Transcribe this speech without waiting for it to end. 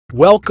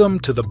Welcome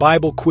to the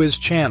Bible Quiz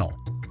channel.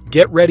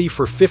 Get ready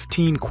for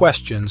 15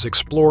 questions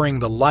exploring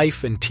the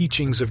life and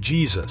teachings of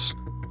Jesus.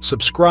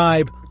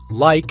 Subscribe,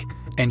 like,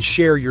 and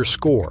share your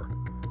score.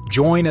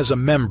 Join as a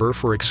member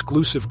for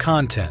exclusive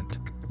content.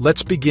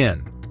 Let's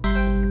begin.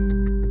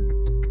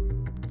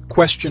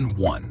 Question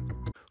 1.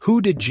 Who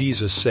did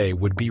Jesus say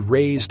would be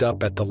raised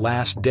up at the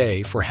last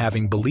day for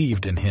having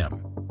believed in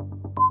him?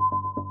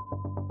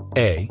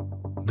 A.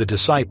 The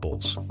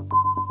disciples.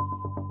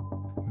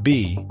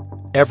 B.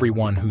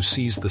 Everyone who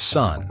sees the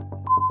Son.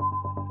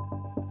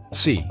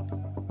 C.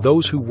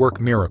 Those who work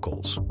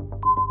miracles.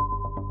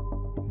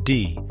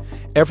 D.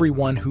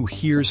 Everyone who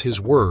hears his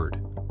word.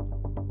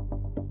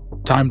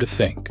 Time to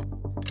think.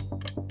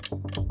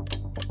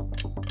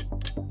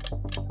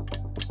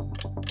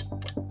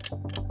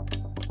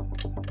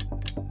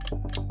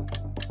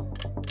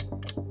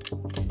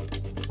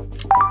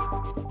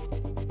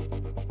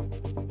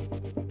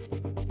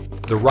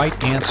 The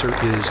right answer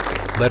is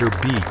letter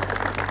B.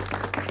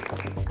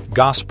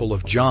 Gospel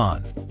of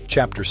John,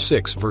 chapter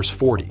 6, verse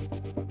 40.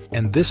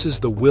 And this is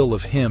the will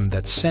of him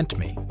that sent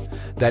me,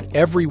 that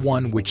every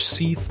one which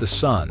seeth the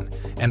Son,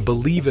 and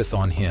believeth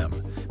on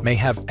him, may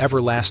have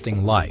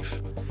everlasting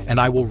life, and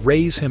I will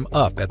raise him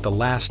up at the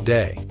last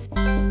day.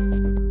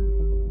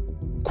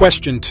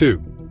 Question 2.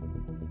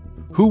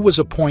 Who was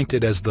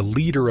appointed as the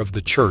leader of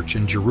the church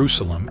in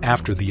Jerusalem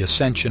after the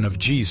ascension of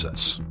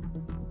Jesus?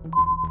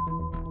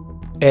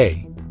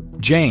 A.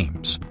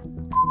 James.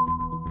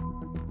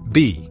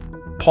 B.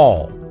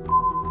 Paul.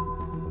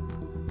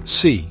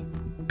 C.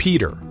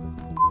 Peter.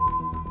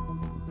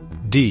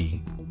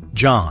 D.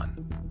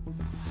 John.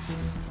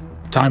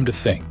 Time to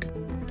think.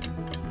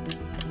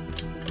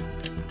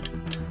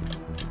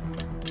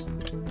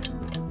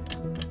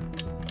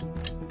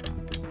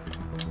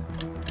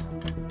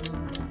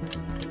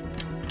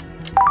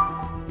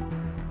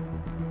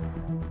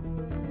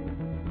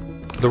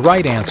 The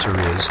right answer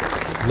is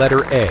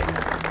letter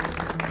A.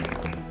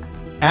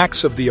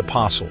 Acts of the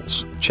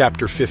Apostles,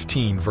 chapter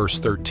 15, verse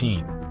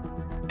 13.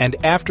 And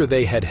after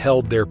they had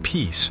held their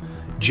peace,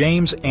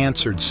 James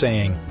answered,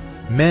 saying,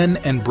 Men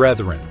and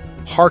brethren,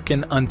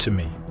 hearken unto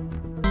me.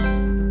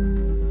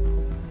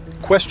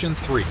 Question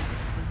 3.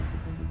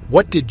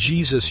 What did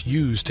Jesus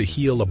use to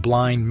heal a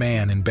blind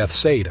man in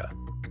Bethsaida?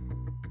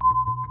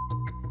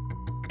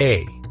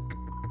 A.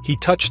 He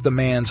touched the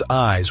man's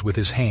eyes with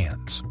his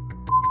hands.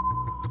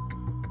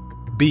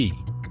 B.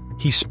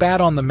 He spat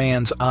on the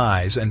man's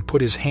eyes and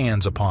put his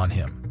hands upon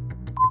him.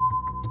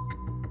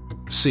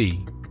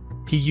 C.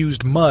 He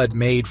used mud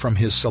made from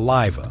his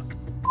saliva.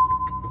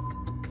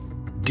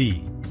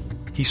 D.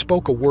 He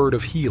spoke a word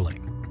of healing.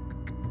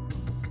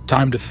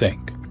 Time to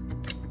think.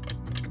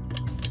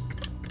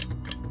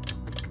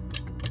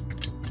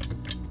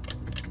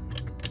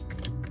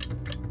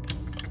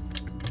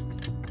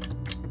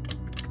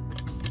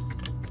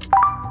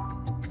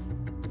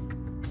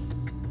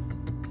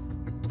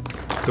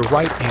 The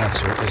right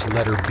answer is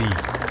letter B.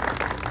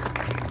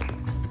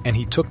 And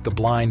he took the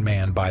blind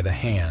man by the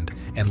hand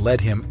and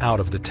led him out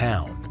of the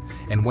town.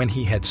 And when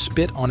he had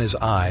spit on his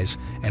eyes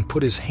and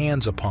put his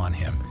hands upon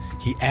him,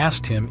 he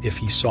asked him if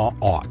he saw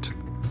aught.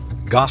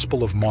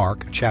 Gospel of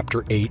Mark,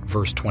 chapter 8,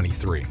 verse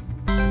 23.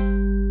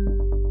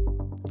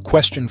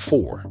 Question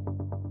 4.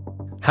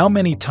 How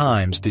many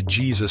times did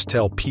Jesus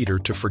tell Peter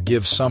to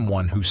forgive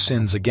someone who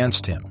sins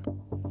against him?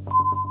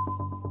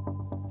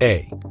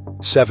 A.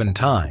 7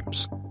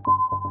 times.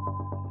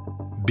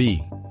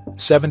 B.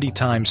 70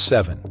 times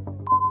 7.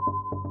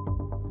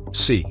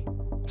 C.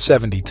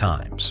 70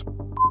 times.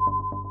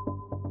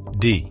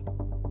 D.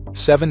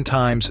 7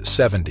 times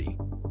 70.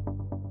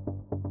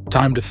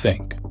 Time to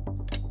think.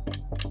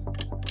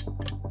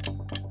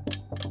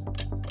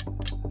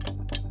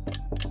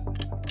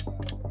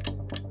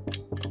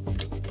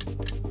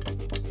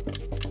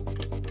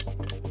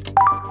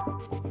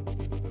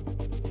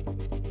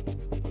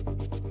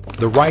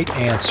 The right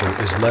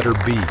answer is letter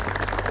B.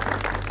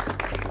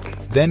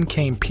 Then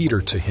came Peter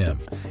to him,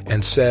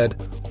 and said,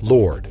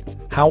 Lord,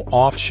 how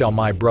oft shall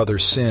my brother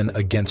sin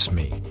against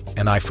me,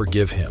 and I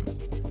forgive him?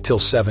 Till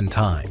 7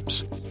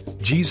 times.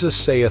 Jesus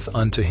saith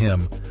unto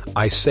him,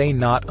 I say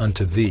not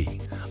unto thee,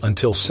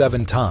 until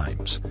 7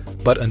 times,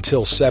 but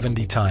until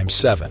 70 times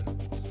 7.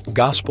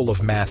 Gospel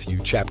of Matthew,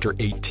 chapter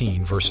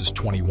 18, verses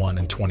 21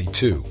 and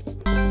 22.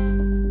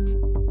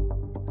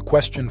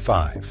 Question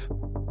 5.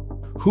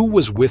 Who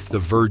was with the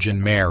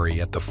Virgin Mary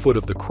at the foot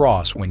of the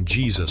cross when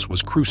Jesus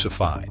was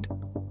crucified?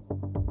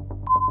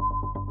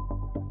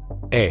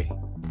 A.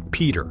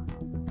 Peter.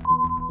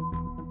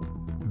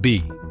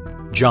 B.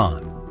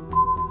 John.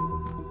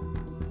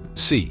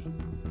 C.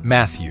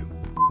 Matthew.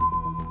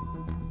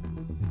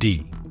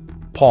 D.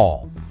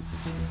 Paul.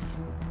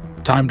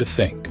 Time to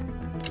think.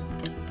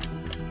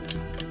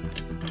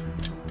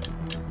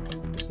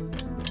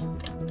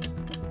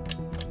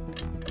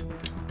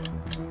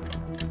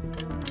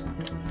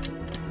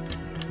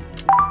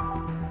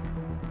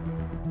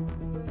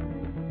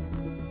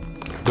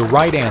 The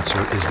right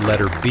answer is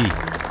letter B.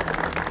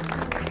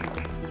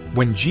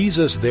 When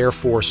Jesus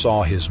therefore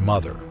saw his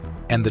mother,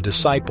 And the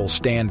disciple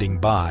standing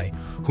by,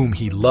 whom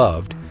he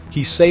loved,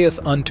 he saith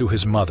unto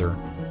his mother,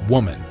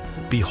 Woman,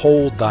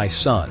 behold thy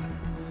son.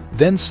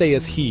 Then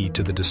saith he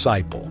to the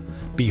disciple,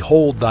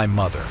 Behold thy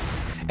mother.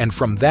 And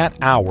from that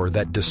hour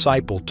that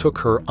disciple took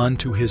her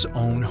unto his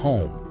own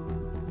home.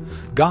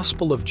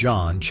 Gospel of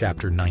John,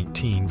 chapter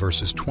 19,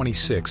 verses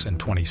 26 and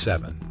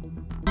 27.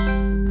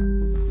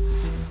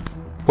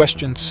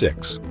 Question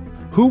 6.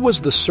 Who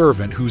was the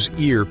servant whose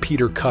ear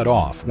Peter cut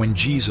off when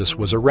Jesus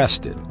was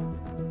arrested?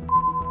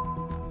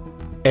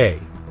 A.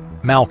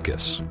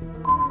 Malchus.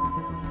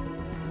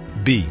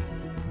 B.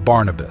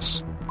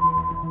 Barnabas.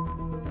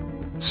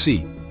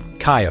 C.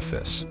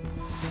 Caiaphas.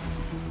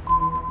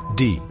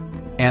 D.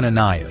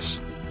 Ananias.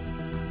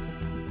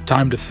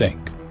 Time to think.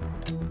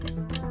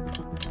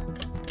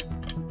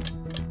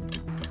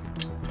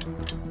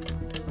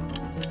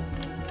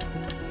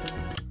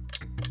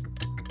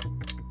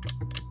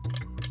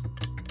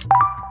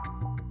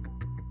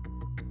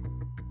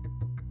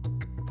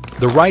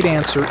 The right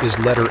answer is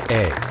letter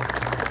A.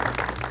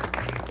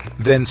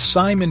 Then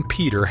Simon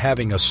Peter,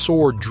 having a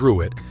sword,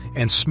 drew it,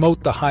 and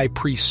smote the high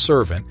priest's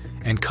servant,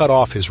 and cut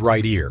off his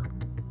right ear.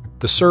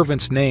 The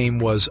servant's name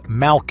was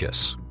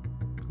Malchus.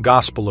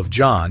 Gospel of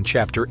John,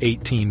 chapter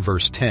 18,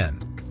 verse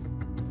 10.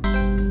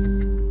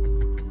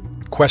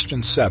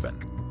 Question 7.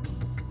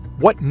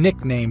 What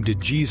nickname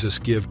did Jesus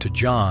give to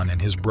John and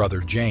his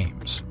brother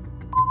James?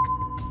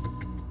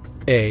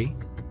 A.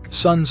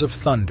 Sons of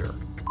Thunder.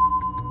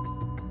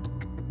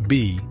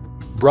 B.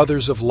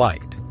 Brothers of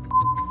Light.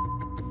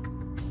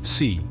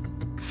 C.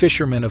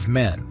 Fishermen of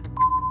Men.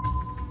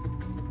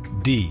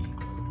 D.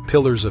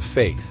 Pillars of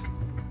Faith.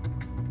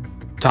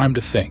 Time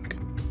to think.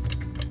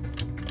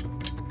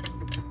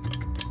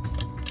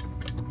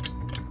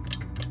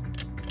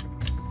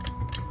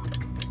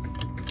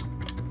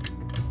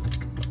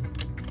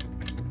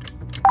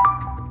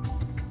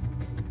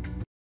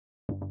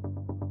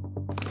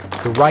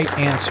 The right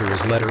answer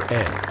is letter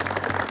A.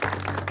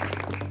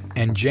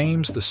 And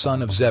James the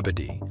son of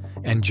Zebedee,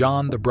 and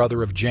John the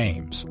brother of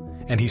James,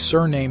 and he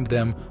surnamed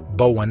them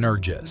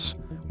Boanerges,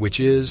 which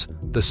is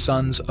the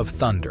sons of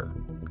thunder.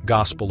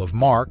 Gospel of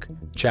Mark,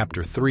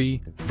 chapter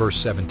 3, verse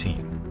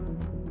 17.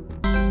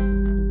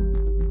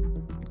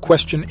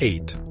 Question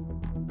 8.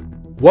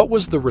 What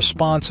was the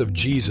response of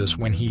Jesus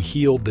when he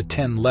healed the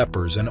 10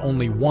 lepers and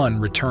only one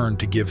returned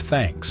to give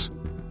thanks?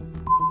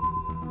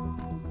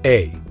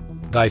 A.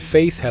 Thy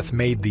faith hath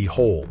made thee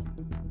whole.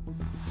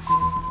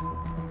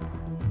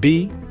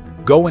 B.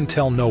 Go and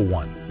tell no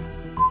one.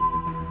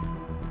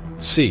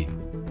 C.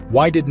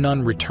 Why did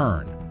none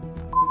return?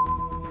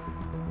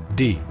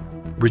 D.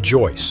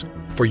 Rejoice,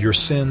 for your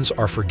sins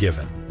are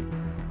forgiven.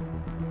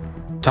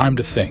 Time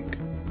to think.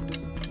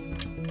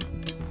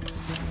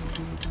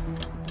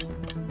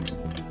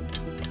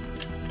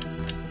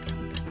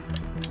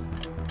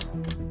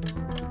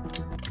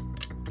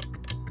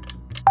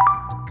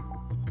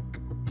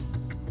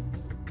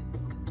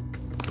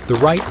 The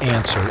right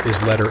answer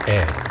is letter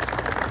A.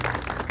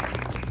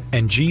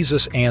 And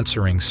Jesus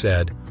answering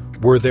said,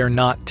 Were there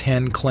not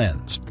 10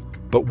 cleansed?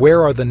 But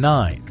where are the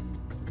 9?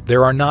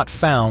 There are not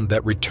found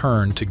that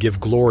returned to give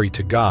glory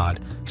to God,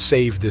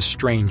 save this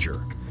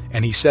stranger.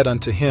 And he said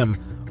unto him,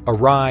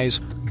 Arise,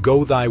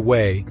 go thy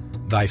way,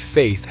 thy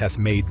faith hath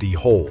made thee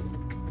whole.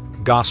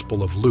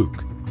 Gospel of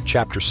Luke,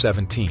 chapter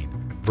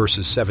 17,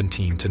 verses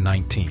 17 to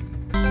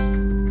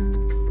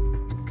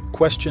 19.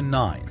 Question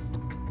 9.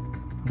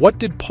 What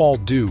did Paul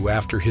do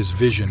after his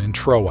vision in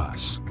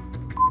Troas?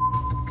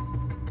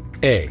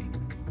 A.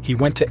 He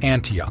went to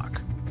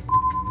Antioch.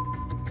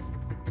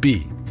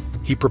 B.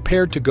 He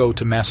prepared to go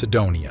to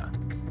Macedonia.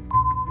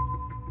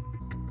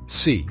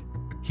 C.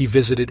 He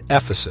visited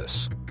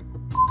Ephesus.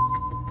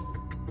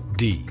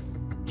 D.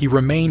 He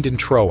remained in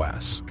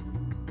Troas.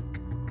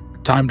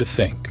 Time to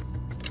think.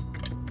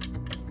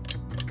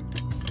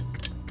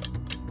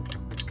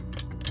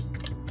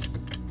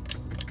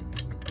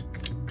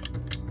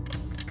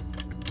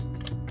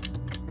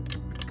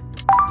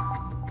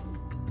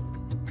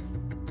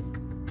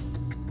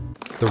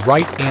 The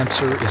right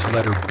answer is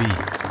letter B.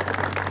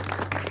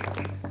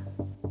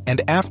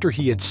 And after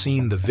he had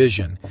seen the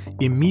vision,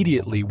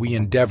 immediately we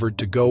endeavored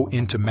to go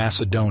into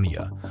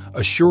Macedonia,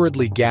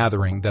 assuredly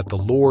gathering that the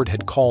Lord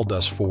had called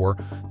us for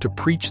to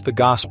preach the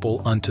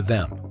gospel unto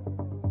them.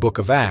 Book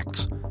of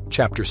Acts,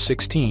 chapter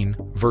 16,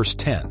 verse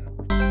 10.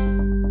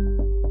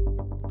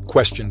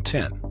 Question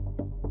 10.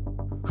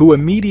 Who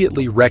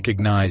immediately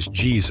recognized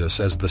Jesus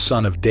as the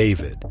Son of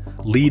David,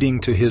 leading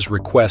to his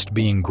request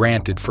being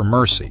granted for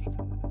mercy?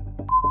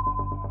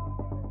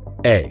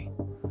 A.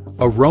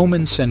 A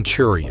Roman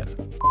centurion.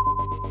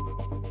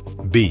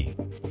 B.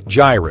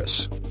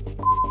 Jairus.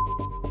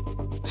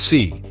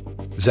 C.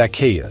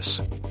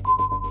 Zacchaeus.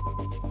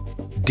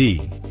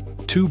 D.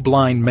 2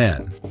 blind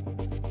men.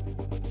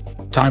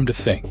 Time to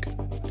think.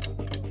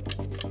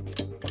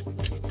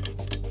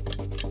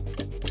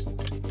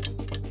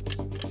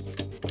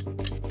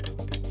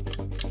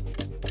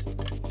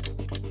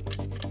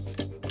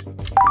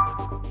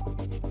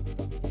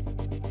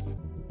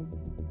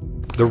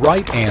 The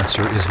right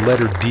answer is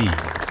letter D.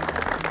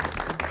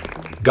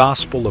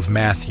 Gospel of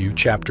Matthew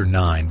chapter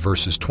 9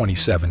 verses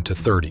 27 to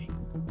 30.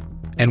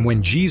 And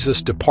when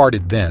Jesus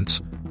departed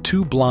thence,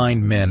 2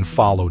 blind men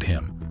followed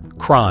him,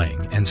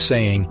 crying and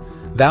saying,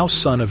 Thou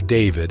Son of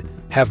David,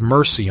 have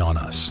mercy on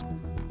us.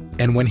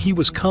 And when he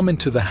was come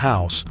into the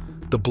house,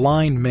 the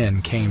blind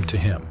men came to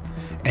him.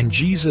 And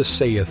Jesus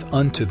saith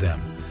unto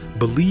them,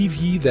 Believe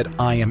ye that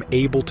I am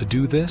able to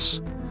do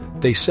this?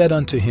 They said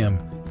unto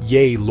him,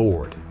 Yea,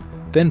 Lord.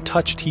 Then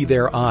touched he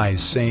their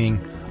eyes,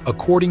 saying,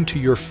 According to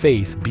your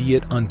faith be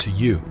it unto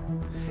you.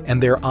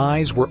 And their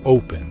eyes were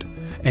opened,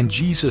 and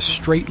Jesus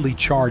straitly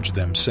charged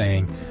them,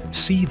 saying,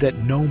 See that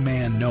no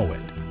man know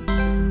it.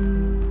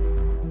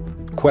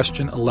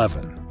 Question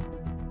 11.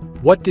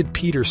 What did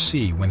Peter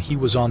see when he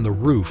was on the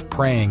roof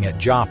praying at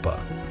Joppa?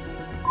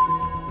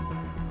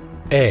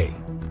 A.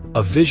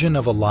 A vision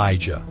of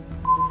Elijah.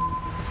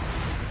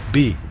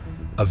 B.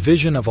 A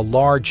vision of a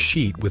large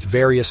sheet with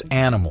various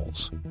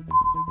animals.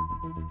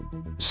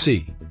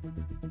 C.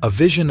 A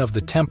vision of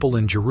the temple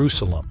in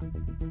Jerusalem.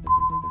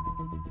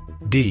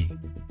 D.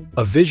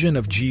 A vision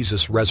of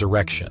Jesus'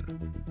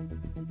 resurrection.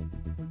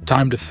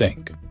 Time to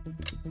think.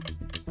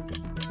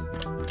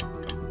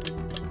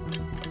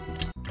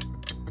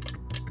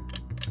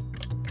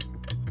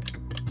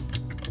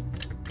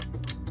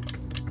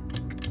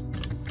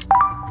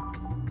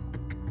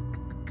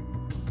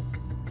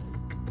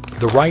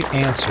 The right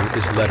answer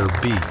is letter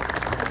B.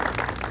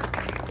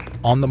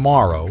 On the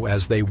morrow,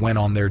 as they went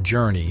on their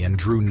journey and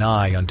drew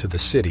nigh unto the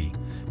city,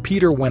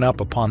 Peter went up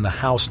upon the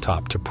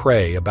housetop to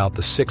pray about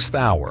the 6th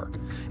hour,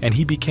 and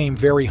he became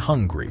very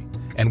hungry,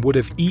 and would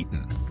have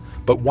eaten.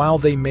 But while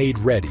they made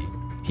ready,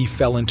 he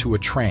fell into a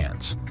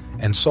trance,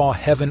 and saw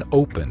heaven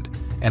opened,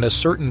 and a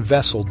certain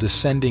vessel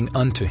descending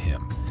unto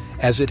him,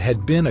 as it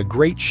had been a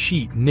great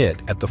sheet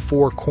knit at the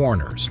 4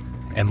 corners,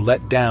 and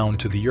let down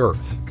to the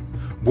earth,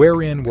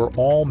 wherein were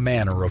all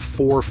manner of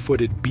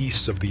 4-footed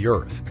beasts of the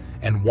earth,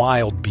 and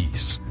wild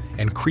beasts,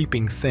 and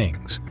creeping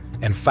things,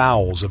 and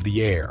fowls of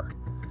the air.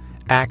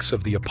 Acts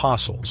of the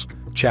Apostles,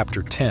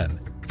 chapter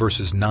 10,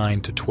 verses 9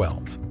 to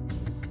 12.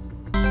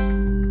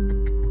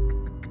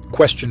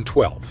 Question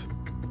 12.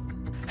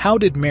 How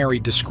did Mary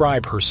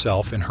describe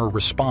herself in her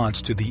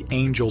response to the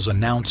angel's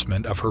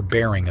announcement of her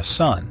bearing a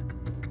son?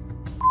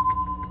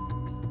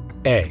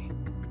 A.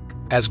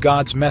 As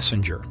God's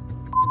messenger.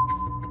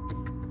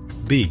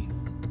 B.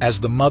 As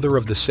the mother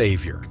of the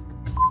Savior.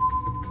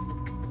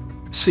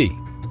 C.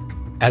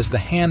 As the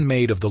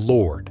handmaid of the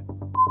Lord.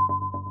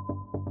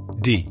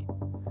 D.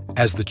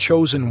 As the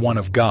chosen one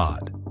of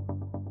God.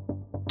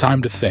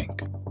 Time to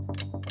think.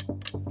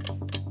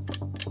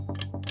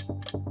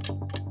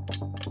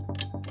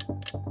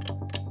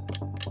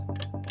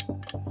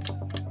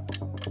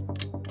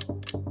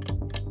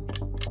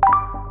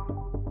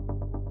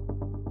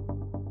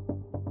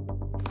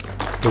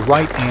 The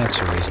right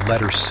answer is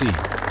letter C.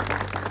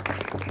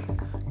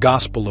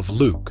 Gospel of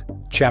Luke,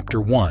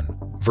 chapter 1,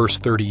 verse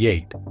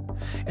 38.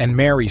 And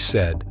Mary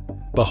said,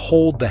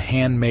 Behold the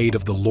handmaid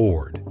of the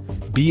Lord,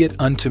 be it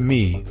unto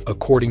me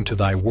according to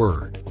thy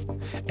word.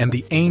 And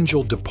the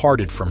angel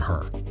departed from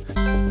her.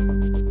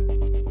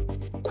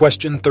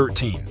 Question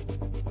 13.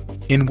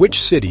 In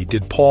which city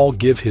did Paul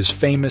give his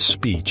famous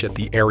speech at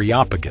the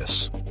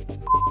Areopagus?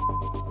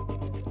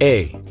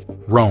 A.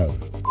 Rome.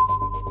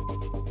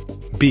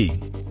 B.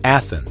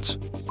 Athens.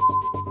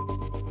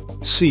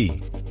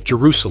 C.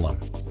 Jerusalem.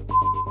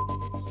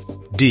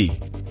 D.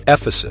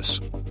 Ephesus.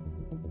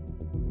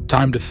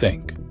 Time to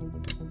think.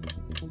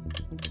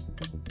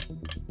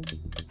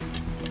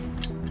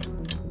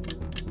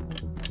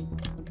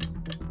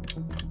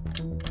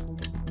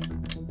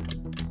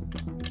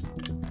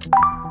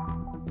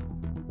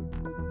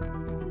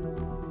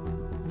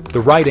 The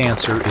right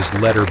answer is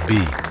letter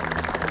B.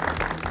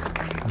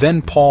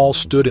 Then Paul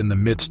stood in the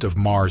midst of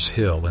Mars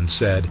Hill and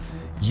said,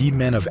 Ye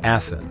men of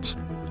Athens,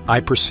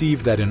 I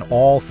perceive that in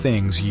all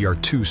things ye are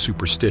too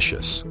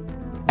superstitious.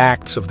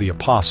 Acts of the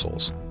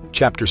Apostles,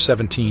 chapter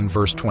 17,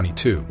 verse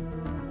 22.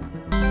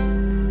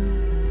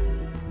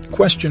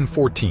 Question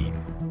 14.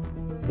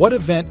 What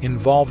event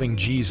involving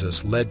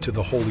Jesus led to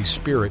the Holy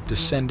Spirit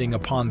descending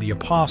upon the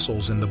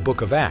apostles in the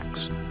book of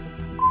Acts?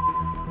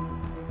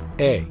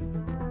 A.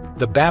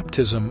 The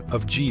baptism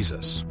of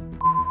Jesus.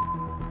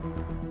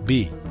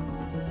 B.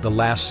 The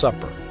Last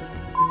Supper.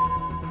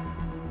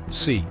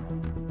 C.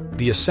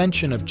 The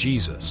ascension of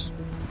Jesus.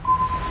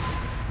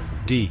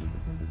 D.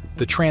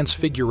 The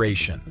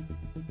Transfiguration.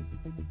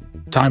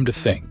 Time to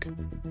think.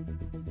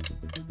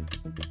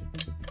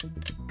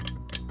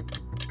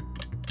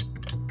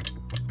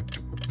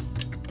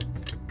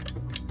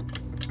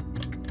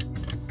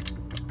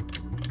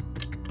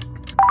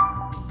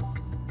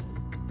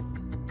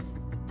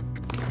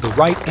 The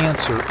right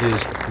answer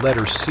is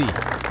letter C.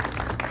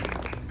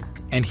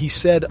 And he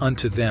said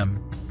unto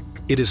them,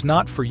 It is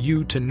not for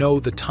you to know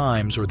the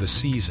times or the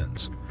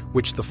seasons,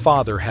 which the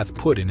Father hath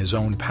put in his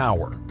own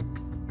power.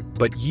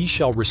 But ye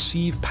shall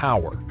receive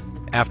power.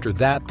 After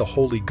that the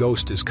Holy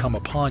Ghost is come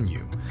upon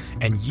you,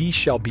 and ye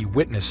shall be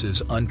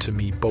witnesses unto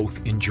me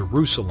both in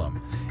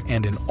Jerusalem,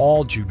 and in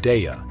all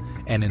Judea,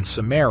 and in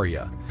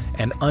Samaria,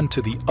 and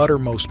unto the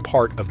uttermost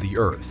part of the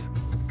earth.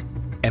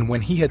 And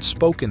when he had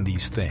spoken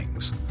these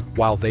things,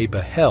 while they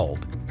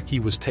beheld, he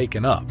was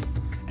taken up,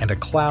 and a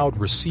cloud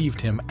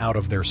received him out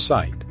of their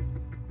sight.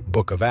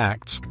 Book of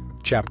Acts,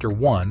 chapter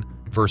 1,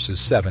 verses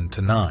 7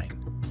 to 9.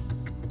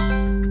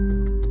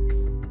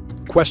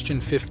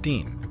 Question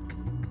 15.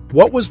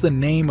 What was the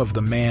name of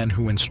the man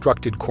who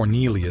instructed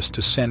Cornelius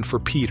to send for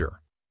Peter?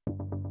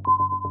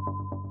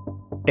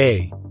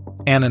 A.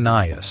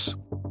 Ananias.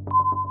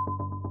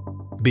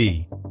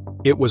 B.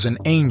 It was an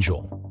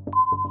angel.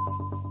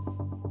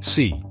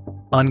 C.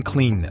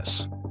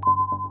 Uncleanness.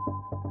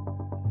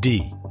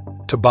 D.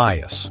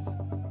 Tobias.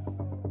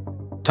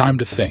 Time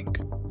to think.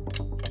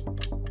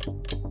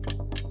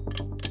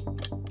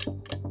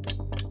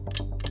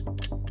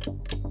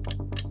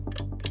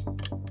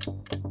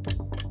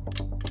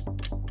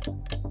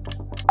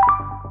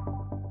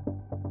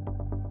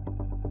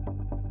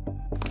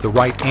 The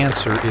right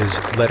answer is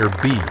letter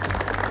B.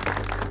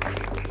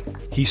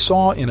 He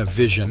saw in a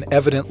vision,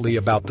 evidently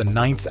about the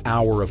 9th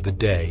hour of the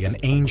day, an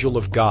angel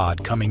of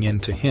God coming in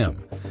to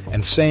him,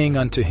 and saying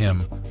unto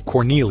him,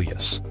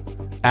 Cornelius.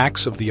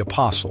 Acts of the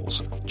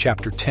Apostles,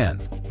 chapter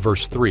 10,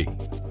 verse 3.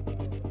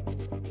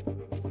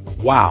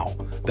 Wow,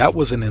 that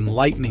was an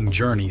enlightening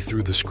journey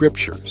through the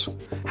Scriptures.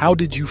 How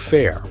did you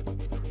fare?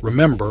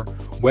 Remember,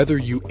 whether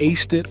you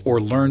aced it or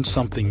learned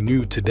something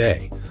new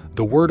today,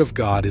 the Word of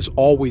God is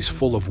always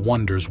full of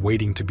wonders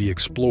waiting to be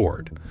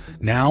explored.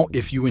 Now,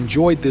 if you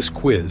enjoyed this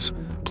quiz,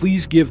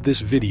 please give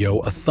this video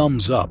a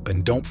thumbs up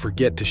and don't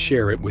forget to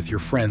share it with your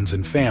friends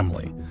and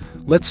family.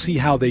 Let's see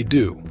how they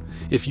do.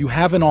 If you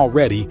haven't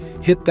already,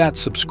 hit that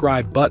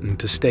subscribe button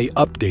to stay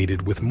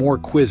updated with more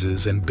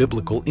quizzes and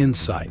biblical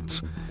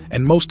insights.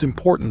 And most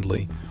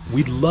importantly,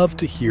 we'd love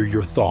to hear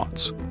your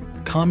thoughts.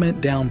 Comment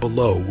down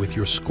below with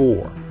your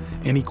score,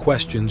 any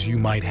questions you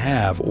might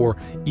have, or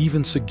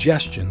even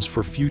suggestions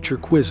for future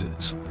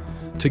quizzes.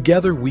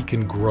 Together we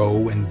can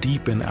grow and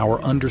deepen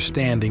our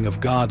understanding of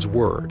God's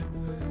Word.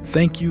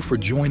 Thank you for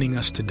joining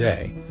us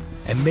today,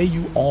 and may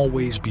you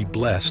always be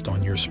blessed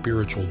on your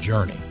spiritual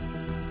journey.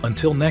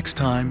 Until next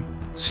time,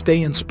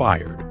 stay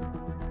inspired.